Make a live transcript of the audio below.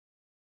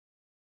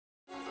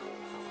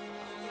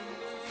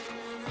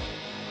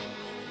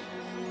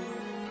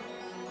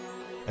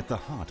At the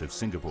heart of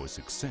Singapore's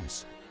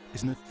success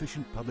is an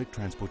efficient public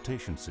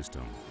transportation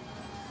system.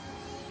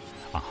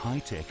 A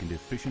high-tech and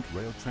efficient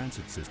rail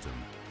transit system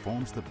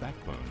forms the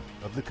backbone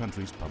of the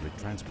country's public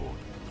transport.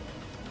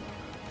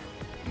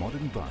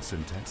 Modern bus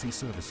and taxi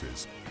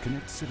services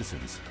connect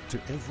citizens to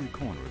every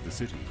corner of the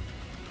city.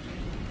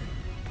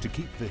 To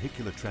keep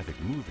vehicular traffic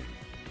moving,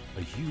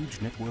 a huge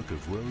network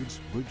of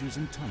roads, bridges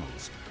and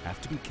tunnels have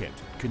to be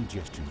kept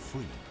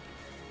congestion-free.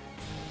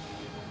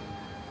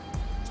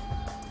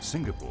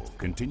 Singapore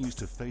continues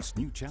to face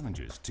new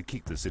challenges to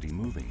keep the city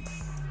moving.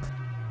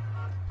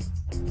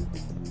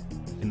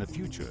 In the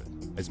future,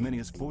 as many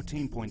as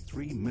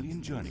 14.3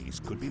 million journeys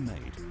could be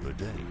made per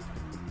day.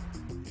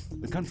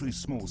 The country's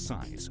small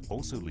size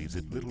also leaves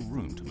it little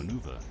room to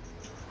maneuver.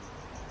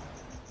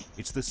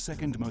 It's the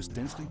second most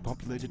densely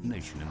populated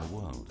nation in the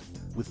world,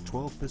 with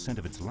 12%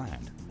 of its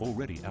land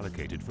already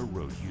allocated for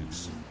road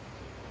use.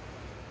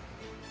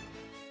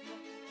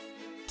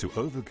 To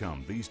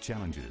overcome these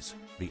challenges,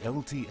 the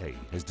LTA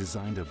has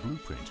designed a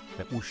blueprint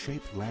that will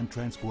shape land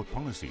transport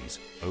policies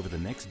over the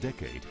next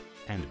decade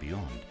and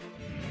beyond.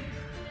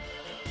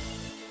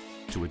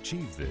 To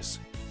achieve this,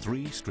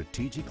 3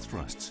 strategic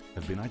thrusts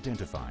have been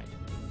identified.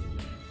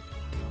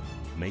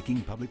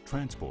 Making public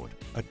transport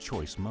a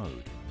choice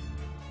mode,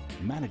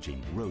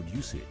 managing road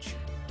usage,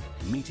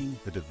 meeting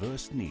the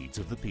diverse needs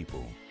of the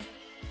people.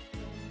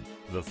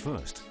 The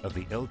first of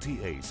the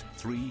LTA's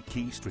 3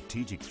 key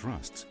strategic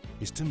thrusts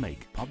is to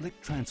make public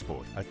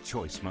transport a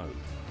choice mode.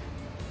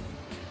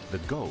 The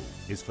goal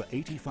is for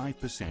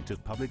 85%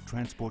 of public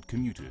transport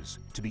commuters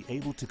to be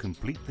able to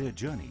complete their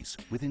journeys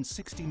within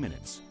 60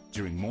 minutes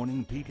during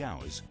morning peak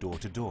hours door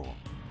to door.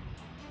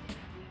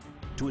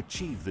 To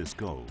achieve this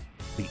goal,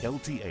 the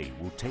LTA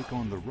will take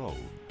on the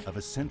role of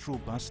a central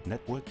bus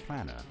network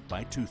planner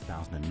by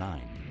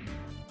 2009.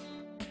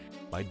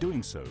 By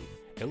doing so,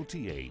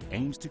 LTA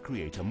aims to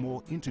create a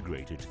more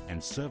integrated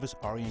and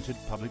service-oriented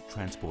public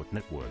transport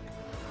network.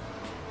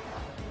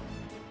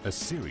 A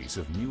series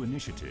of new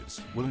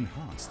initiatives will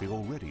enhance the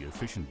already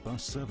efficient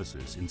bus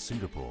services in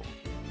Singapore.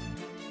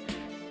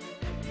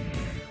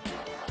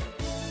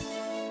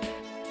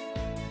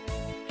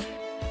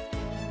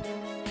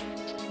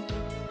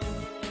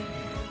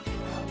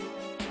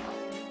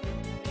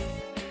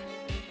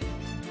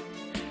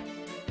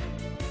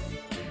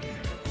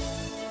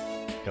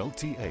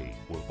 LTA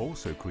will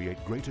also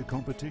create greater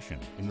competition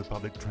in the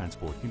public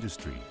transport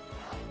industry.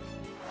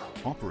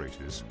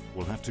 Operators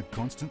will have to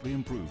constantly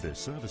improve their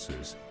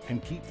services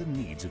and keep the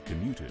needs of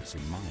commuters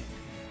in mind.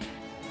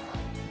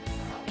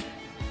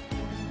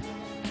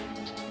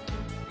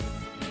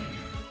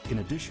 In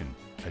addition,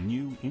 a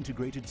new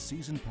integrated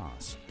season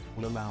pass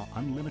will allow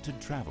unlimited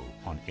travel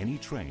on any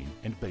train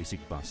and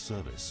basic bus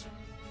service.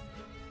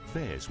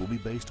 Fares will be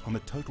based on the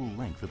total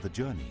length of the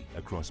journey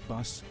across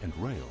bus and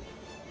rail,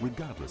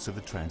 regardless of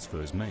the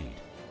transfers made.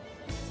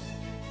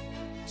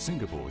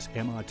 Singapore's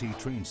MRT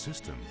train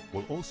system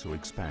will also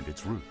expand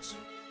its routes,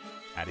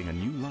 adding a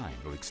new line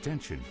or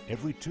extension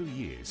every 2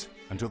 years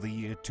until the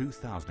year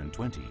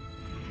 2020.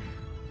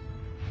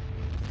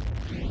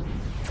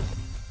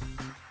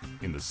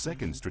 In the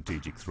second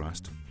strategic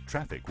thrust,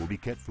 traffic will be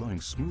kept flowing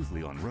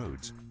smoothly on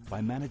roads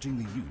by managing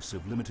the use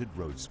of limited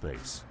road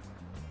space.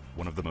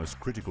 One of the most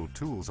critical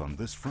tools on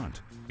this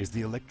front is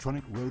the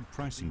Electronic Road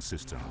Pricing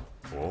System,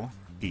 or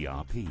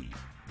ERP.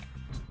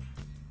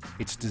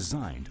 It's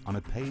designed on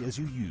a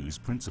pay-as-you-use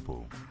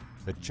principle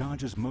that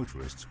charges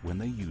motorists when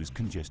they use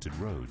congested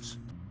roads.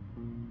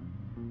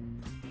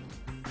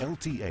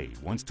 LTA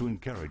wants to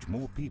encourage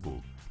more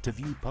people to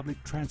view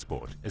public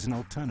transport as an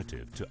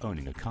alternative to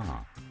owning a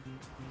car.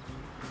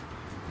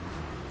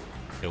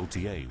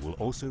 LTA will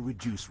also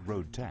reduce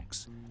road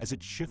tax as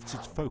it shifts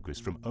its focus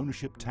from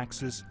ownership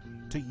taxes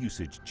to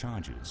usage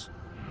charges.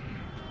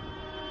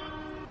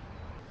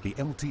 The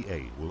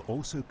LTA will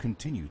also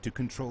continue to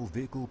control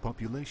vehicle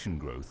population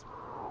growth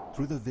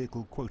through the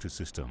vehicle quota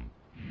system.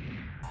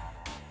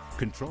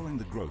 Controlling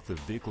the growth of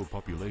vehicle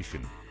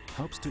population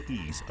helps to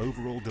ease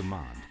overall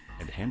demand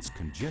and hence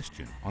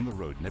congestion on the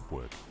road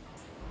network.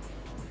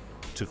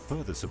 To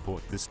further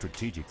support this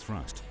strategic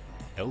thrust,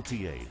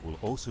 LTA will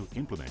also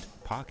implement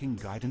parking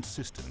guidance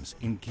systems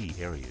in key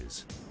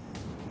areas.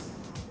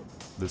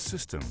 The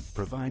system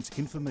provides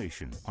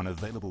information on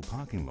available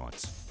parking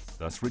lots,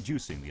 thus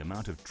reducing the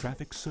amount of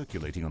traffic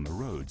circulating on the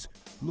roads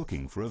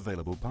looking for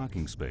available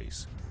parking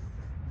space.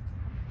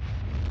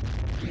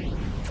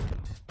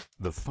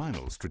 The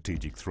final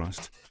strategic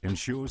thrust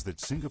ensures that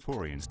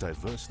Singaporeans'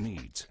 diverse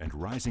needs and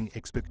rising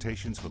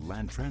expectations for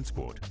land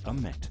transport are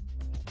met.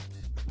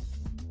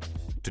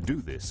 To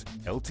do this,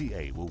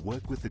 LTA will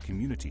work with the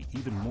community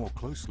even more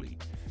closely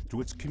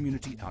through its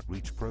community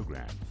outreach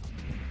program.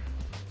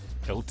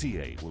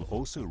 LTA will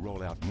also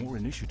roll out more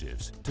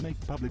initiatives to make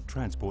public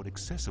transport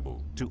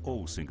accessible to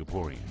all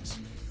Singaporeans.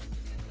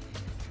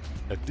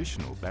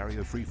 Additional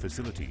barrier-free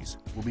facilities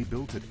will be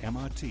built at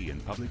MRT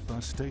and public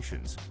bus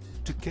stations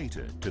to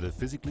cater to the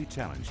physically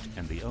challenged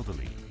and the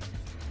elderly.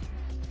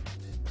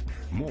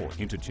 More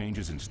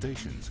interchanges and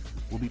stations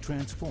will be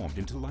transformed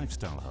into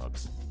lifestyle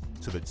hubs,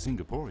 so that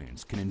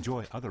Singaporeans can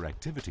enjoy other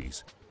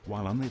activities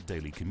while on their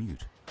daily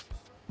commute.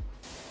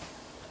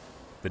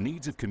 The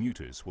needs of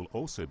commuters will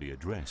also be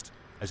addressed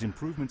as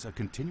improvements are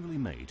continually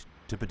made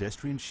to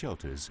pedestrian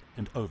shelters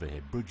and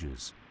overhead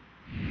bridges.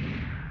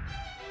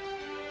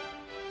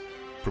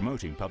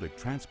 Promoting public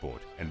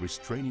transport and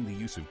restraining the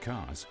use of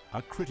cars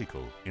are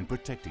critical in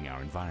protecting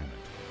our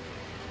environment.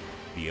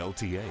 The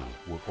LTA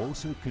will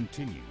also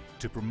continue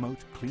to promote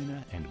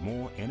cleaner and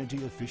more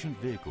energy-efficient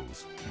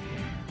vehicles.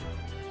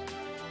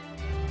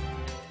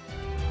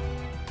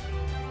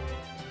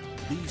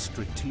 These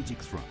strategic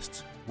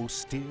thrusts will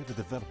steer the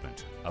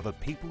development of a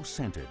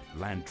people-centred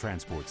land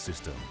transport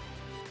system.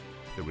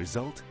 The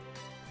result?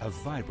 A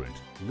vibrant,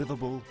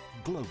 livable,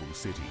 global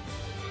city.